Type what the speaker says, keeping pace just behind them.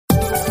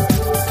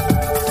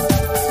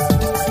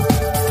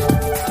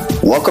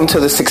Welcome to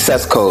the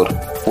Success Code,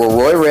 where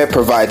Roy Red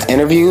provides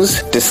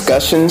interviews,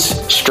 discussions,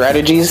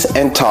 strategies,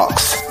 and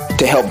talks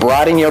to help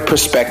broaden your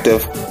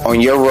perspective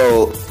on your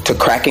road to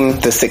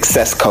cracking the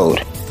Success Code,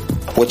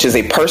 which is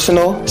a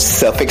personal,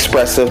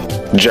 self-expressive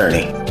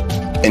journey.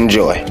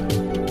 Enjoy.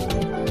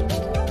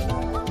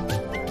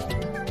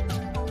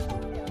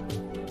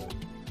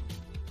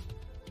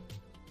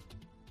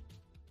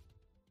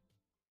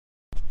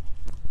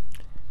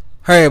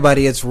 Hi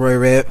everybody, it's Roy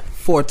Red,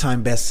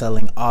 4-time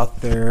best-selling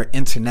author,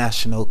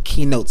 international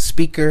keynote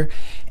speaker,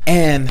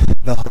 and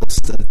the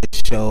host of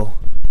this show,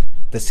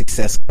 The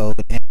Success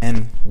Code,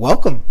 and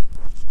welcome.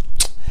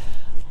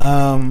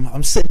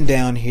 I'm sitting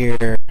down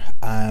here,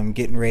 I'm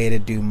getting ready to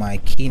do my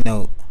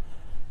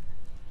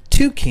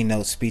two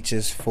keynote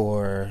speeches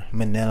for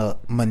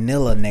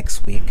Manila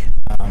next week.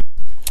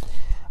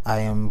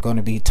 I am going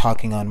to be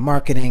talking on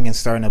marketing and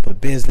starting up a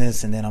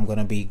business, and then I'm going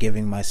to be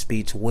giving my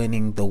speech,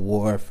 Winning the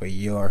War for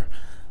Your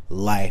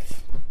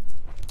Life.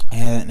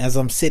 And as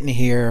I'm sitting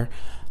here,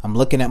 I'm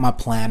looking at my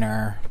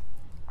planner,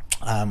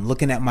 I'm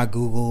looking at my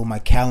Google, my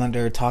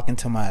calendar, talking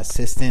to my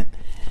assistant,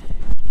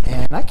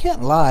 and I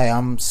can't lie,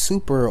 I'm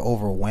super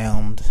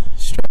overwhelmed,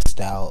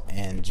 stressed out,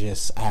 and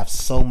just I have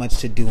so much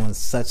to do in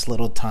such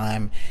little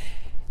time,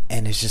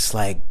 and it's just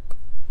like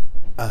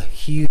a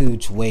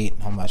huge weight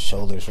on my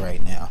shoulders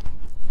right now.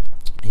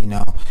 You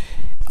know,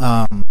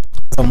 so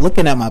I'm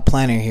looking at my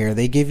planner here.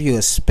 They give you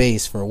a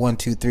space for 1,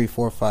 2, 3,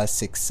 4, 5,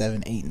 6,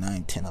 7, 8,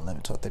 9, 10,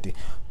 11, 12, 13,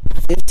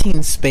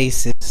 15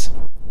 spaces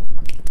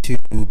to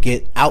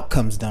get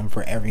outcomes done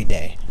for every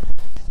day.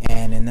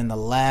 And then the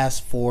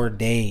last 4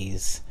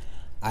 days,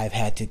 I've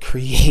had to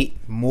create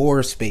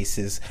more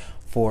spaces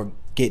for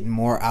getting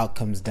more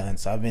outcomes done.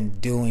 So I've been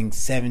doing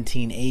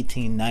 17,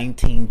 18,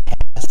 19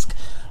 tasks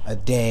a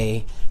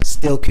day,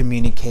 still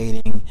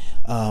communicating.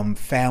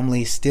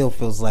 Family still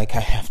feels like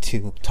I have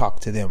to talk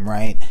to them,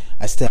 right?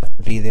 I still have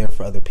to be there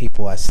for other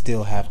people. I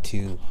still have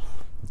to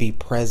be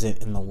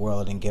present in the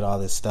world and get all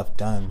this stuff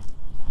done.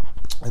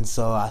 And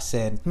so I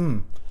said,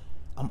 I'm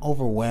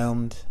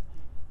overwhelmed,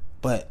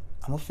 but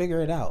I'm gonna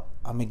figure it out.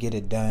 I'm gonna get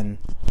it done.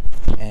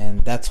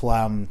 And that's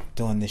why I'm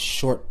doing this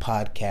short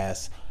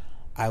podcast.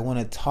 I want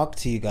to talk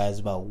to you guys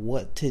about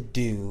what to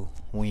do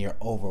when you're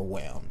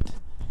overwhelmed.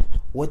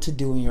 What to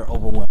do when you're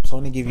overwhelmed. So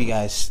I'm going to give you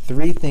guys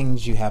 3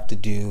 things you have to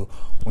do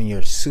when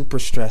you're super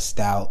stressed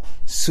out,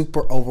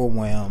 super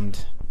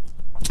overwhelmed.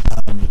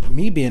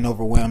 Me being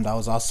overwhelmed, I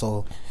was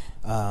also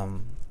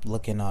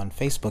looking on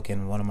Facebook,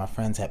 and one of my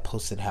friends had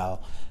posted how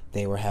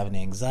they were having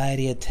an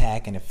anxiety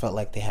attack and it felt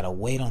like they had a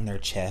weight on their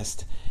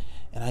chest.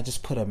 And I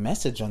just put a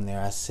message on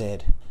there. I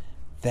said,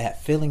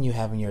 that feeling you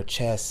have in your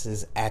chest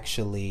is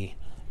actually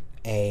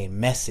a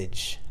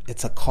message.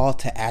 It's a call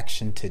to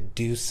action to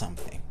do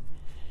something.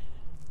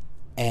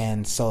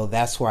 And so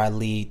that's where I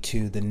lead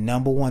to the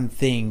number one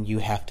thing you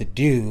have to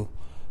do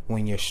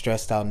when you're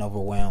stressed out and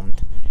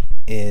overwhelmed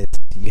is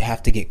you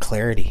have to get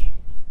clarity.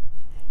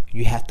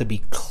 You have to be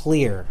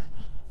clear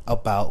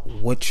about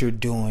what you're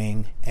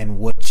doing and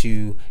what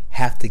you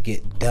have to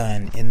get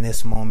done in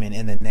this moment,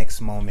 in the next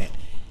moment,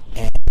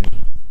 and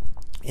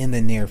in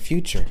the near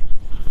future.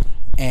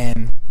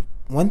 And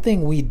one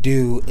thing we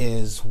do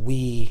is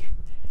we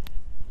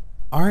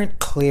aren't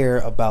clear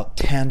about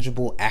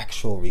tangible,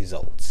 actual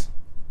results.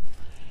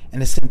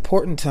 And it's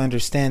important to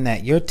understand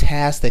that your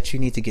tasks that you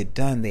need to get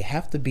done, they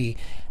have to be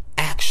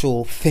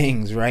actual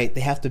things, right? They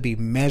have to be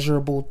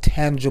measurable,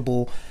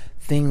 tangible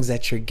things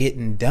that you're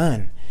getting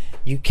done.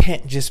 You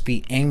can't just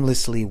be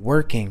aimlessly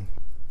working.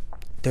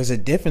 There's a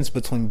difference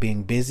between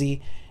being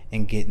busy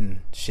and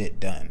getting shit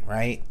done,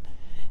 right?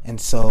 And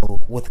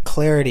so with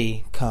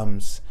clarity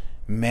comes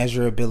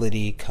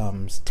measurability,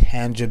 comes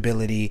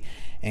tangibility,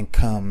 and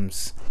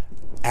comes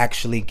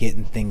actually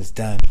getting things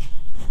done.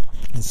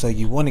 And so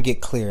you want to get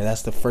clear.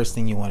 That's the first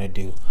thing you want to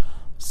do.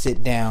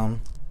 Sit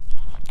down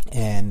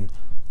and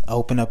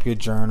open up your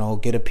journal,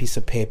 get a piece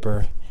of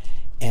paper,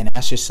 and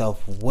ask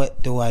yourself,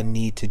 what do I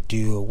need to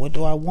do? Or what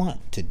do I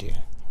want to do?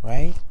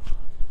 Right?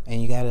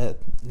 And you got to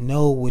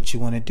know what you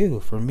want to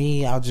do. For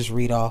me, I'll just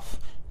read off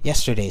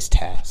yesterday's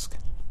task.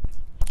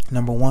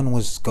 Number 1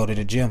 was go to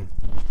the gym.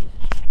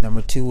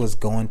 Number 2 was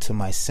go into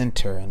my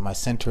center. And my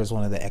center is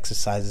one of the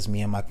exercises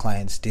me and my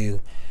clients do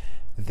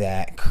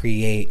that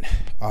create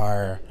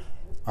our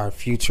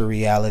future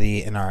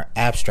reality in our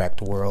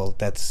abstract world.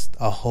 That's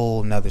a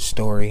whole nother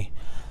story.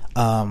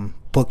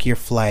 Book your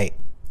flight.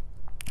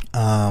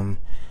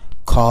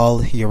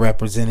 Call your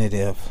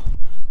representative.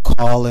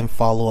 Call and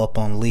follow up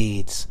on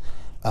leads.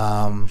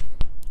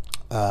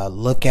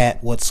 Look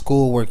at what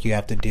schoolwork you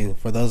have to do.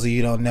 For those of you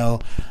who don't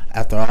know,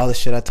 after all the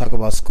shit I talk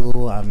about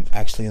school, I'm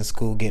actually in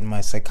school getting my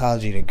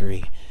psychology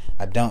degree.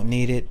 I don't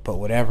need it, but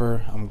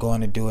whatever. I'm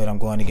going to do it. I'm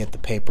going to get the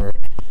paper.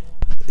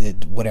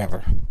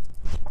 Whatever.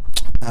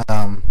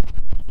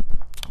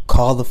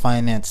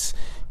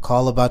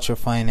 Call about your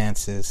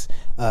finances,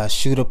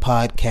 shoot a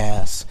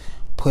podcast,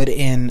 put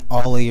in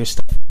all of your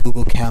stuff in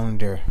Google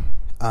Calendar,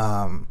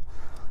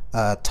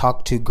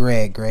 talk to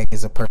Greg. Greg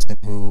is a person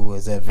who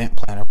is an event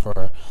planner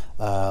for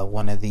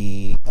one of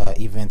the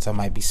events I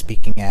might be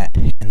speaking at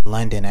in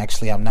London.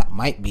 Actually, I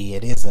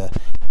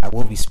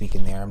will be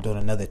speaking there. I'm doing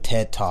another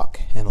TED Talk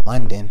in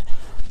London.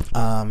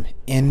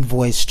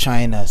 Invoice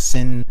China.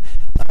 Send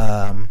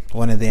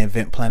one of the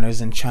event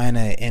planners in China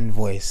an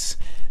invoice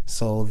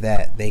so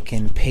that they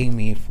can pay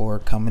me for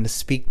coming to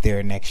speak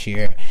there next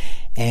year.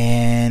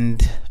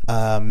 And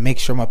make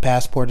sure my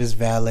passport is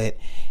valid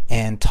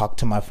and talk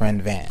to my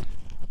friend Van.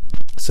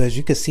 So as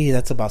you can see,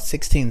 that's about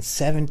 16,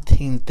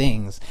 17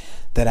 things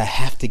that I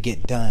have to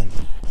get done.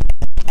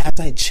 As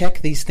I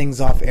check these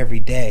things off every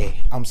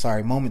day,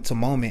 moment to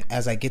moment,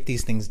 as I get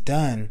these things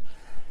done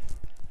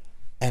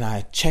and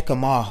I check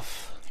them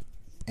off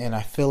and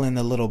I fill in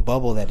the little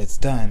bubble that it's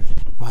done,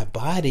 my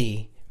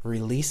body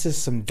releases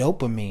some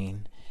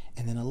dopamine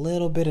and then a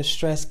little bit of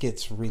stress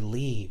gets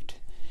relieved.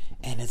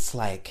 And it's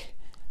like,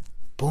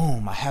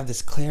 boom, I have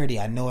this clarity.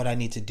 I know what I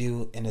need to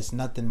do, and it's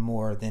nothing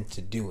more than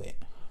to do it,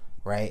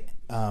 right?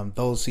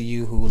 Those of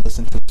you who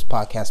listened to this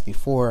podcast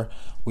before,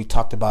 we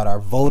talked about our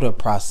VOTA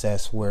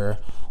process where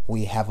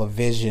we have a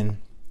vision,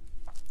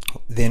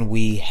 then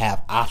we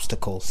have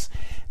obstacles.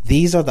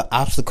 These are the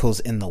obstacles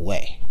in the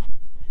way.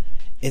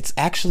 It's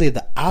actually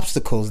the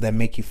obstacles that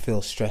make you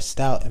feel stressed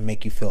out and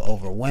make you feel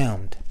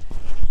overwhelmed.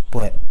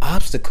 But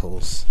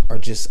obstacles are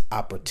just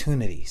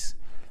opportunities,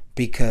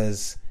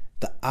 because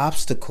the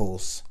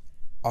obstacles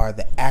are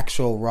the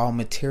actual raw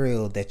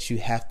material that you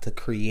have to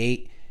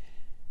create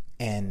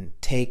and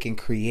take and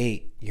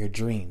create your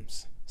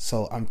dreams.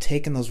 So I'm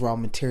taking those raw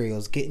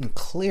materials, getting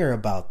clear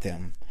about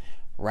them,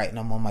 writing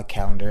them on my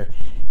calendar,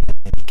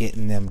 and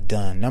getting them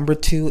done. Number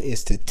 2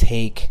 is to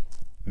take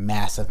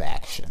massive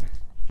action,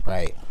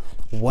 right?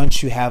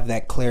 Once you have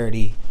that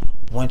clarity,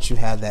 once you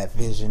have that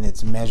vision,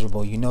 it's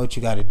measurable. You know what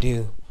you got to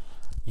do.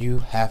 You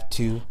have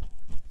to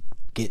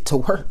get to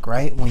work,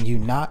 right? When you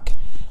knock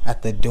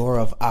at the door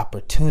of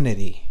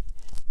opportunity,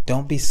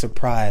 don't be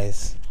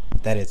surprised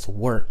that it's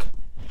work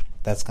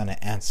that's going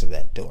to answer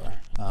that door.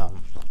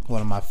 One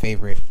of my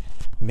favorite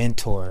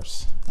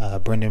mentors,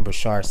 Brendan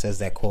Burchard, says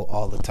that quote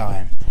all the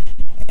time.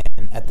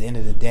 And at the end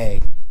of the day,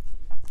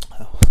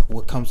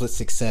 what comes with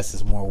success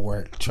is more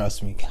work.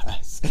 Trust me,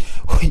 guys.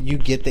 When you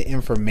get the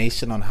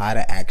information on how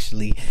to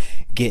actually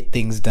get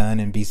things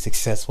done and be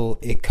successful,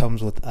 it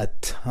comes with a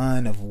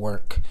ton of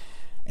work.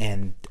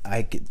 And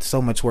I get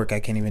so much work I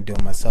can't even do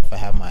it myself. I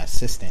have my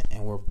assistant,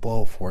 and we're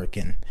both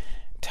working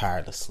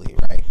tirelessly,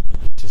 right?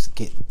 Just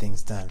getting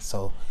things done.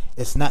 So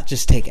it's not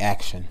just take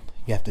action.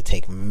 You have to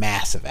take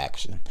massive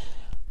action.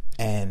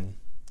 And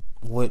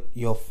what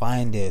you'll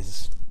find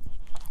is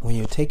when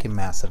you're taking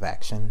massive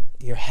action,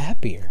 you're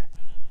happier.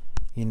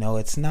 You know,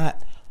 it's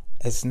not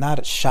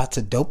shots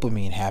of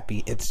dopamine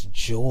happy. It's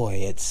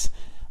joy. It's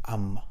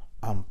I'm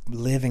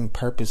living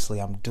purposely.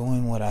 I'm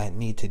doing what I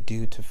need to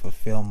do to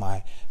fulfill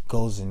my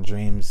goals and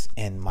dreams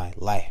in my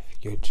life.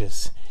 You're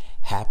just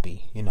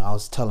happy. You know, I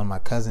was telling my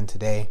cousin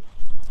today,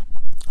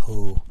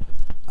 who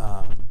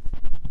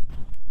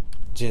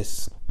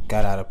just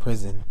got out of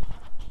prison,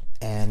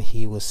 and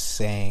he was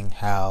saying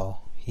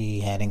how he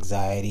had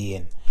anxiety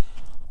and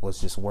was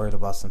just worried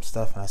about some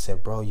stuff. And I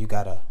said, bro, you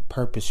gotta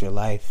purpose your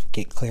life,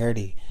 get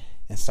clarity,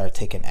 and start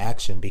taking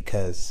action,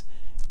 because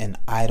an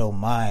idle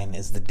mind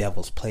is the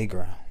devil's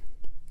playground.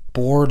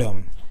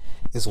 Boredom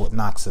is what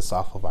knocks us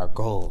off of our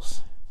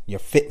goals. Your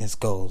fitness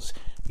goals.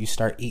 You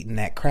start eating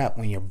that crap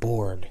when you're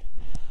bored.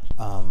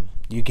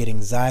 You get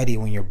anxiety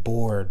when you're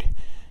bored.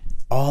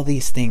 All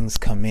these things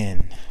come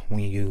in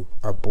when you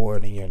are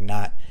bored and you're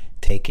not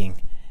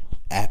taking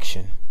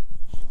action.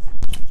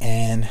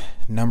 And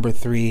number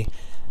 3,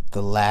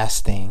 the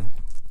last thing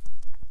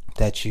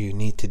that you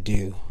need to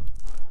do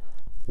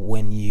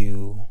when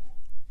you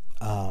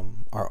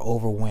are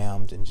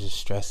overwhelmed and just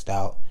stressed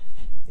out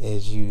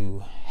is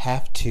you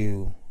have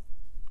to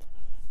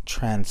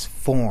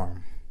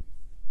transform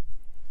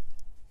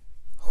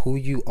who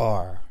you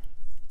are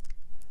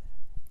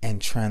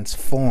and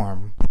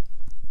transform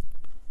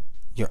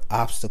your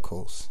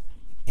obstacles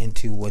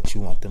into what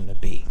you want them to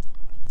be.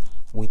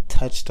 We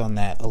touched on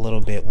that a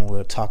little bit when we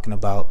were talking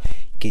about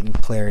getting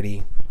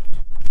clarity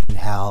and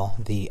how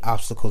the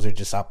obstacles are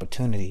just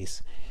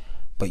opportunities.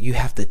 But you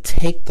have to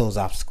take those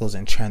obstacles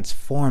and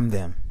transform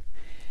them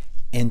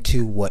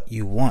into what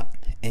you want.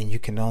 And you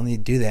can only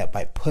do that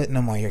by putting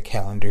them on your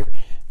calendar,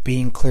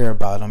 being clear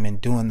about them,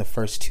 and doing the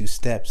first 2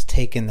 steps,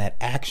 taking that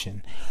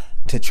action.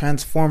 To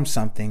transform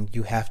something,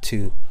 you have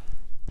to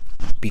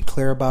be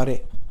clear about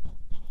it,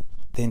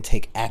 then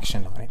take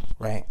action on it,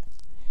 right?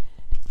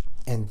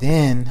 And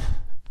then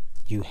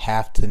you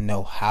have to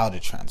know how to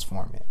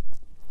transform it.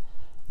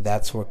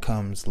 That's where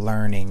comes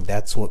learning.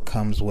 That's what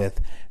comes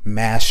with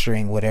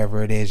mastering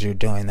whatever it is you're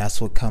doing. That's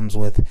what comes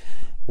with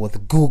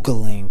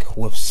Googling,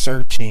 with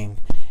searching,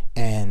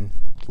 and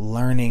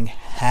learning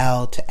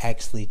how to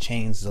actually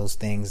change those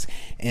things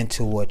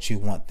into what you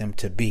want them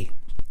to be.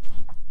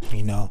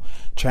 You know,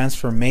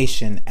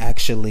 transformation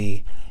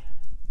actually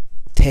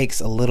takes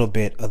a little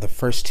bit of the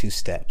first 2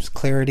 steps.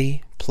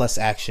 Clarity plus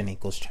action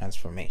equals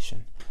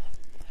transformation.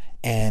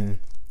 And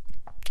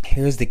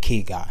here's the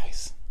key,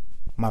 guys.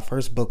 My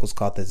first book was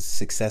called The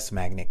Success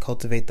Magnet: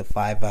 Cultivate the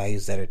 5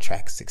 Values That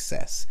Attract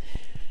Success.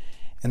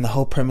 And the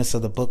whole premise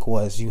of the book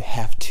was you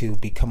have to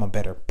become a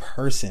better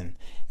person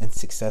and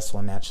success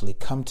will naturally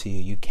come to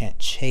you. You can't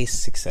chase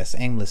success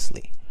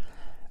aimlessly.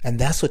 And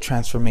that's what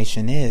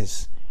transformation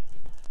is.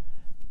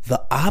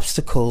 The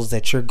obstacles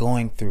that you're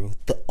going through,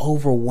 the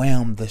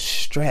overwhelm, the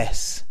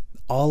stress,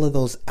 all of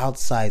those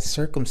outside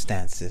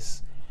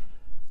circumstances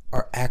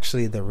are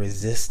actually the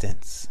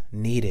resistance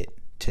needed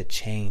to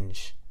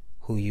change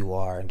who you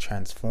are and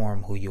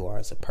transform who you are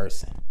as a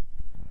person.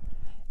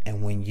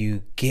 And when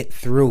you get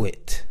through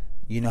it,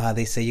 you know how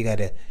they say you got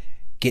to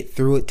get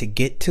through it to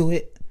get to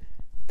it?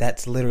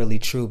 That's literally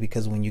true,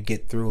 because when you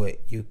get through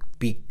it, you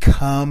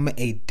become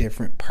a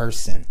different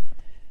person.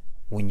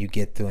 When you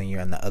get through and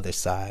you're on the other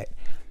side,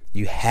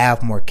 you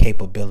have more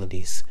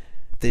capabilities.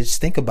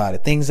 Just think about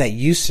it. Things that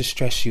used to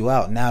stress you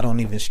out now don't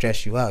even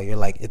stress you out. You're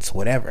like, it's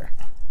whatever.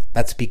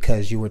 That's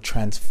because you were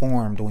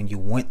transformed when you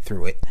went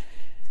through it.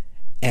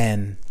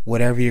 And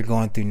whatever you're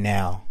going through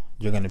now,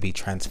 you're going to be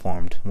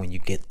transformed when you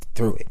get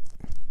through it.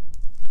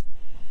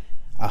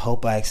 I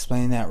hope I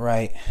explained that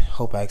right.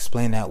 Hope I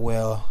explained that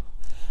well.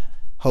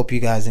 Hope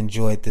you guys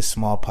enjoyed this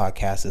small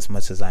podcast as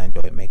much as I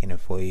enjoyed making it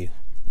for you.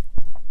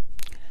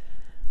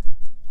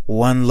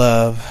 One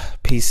love.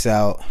 Peace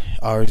out.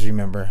 Always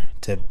remember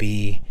to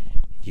be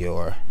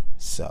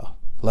yourself.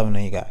 Loving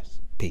on you guys.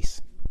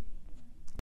 Peace.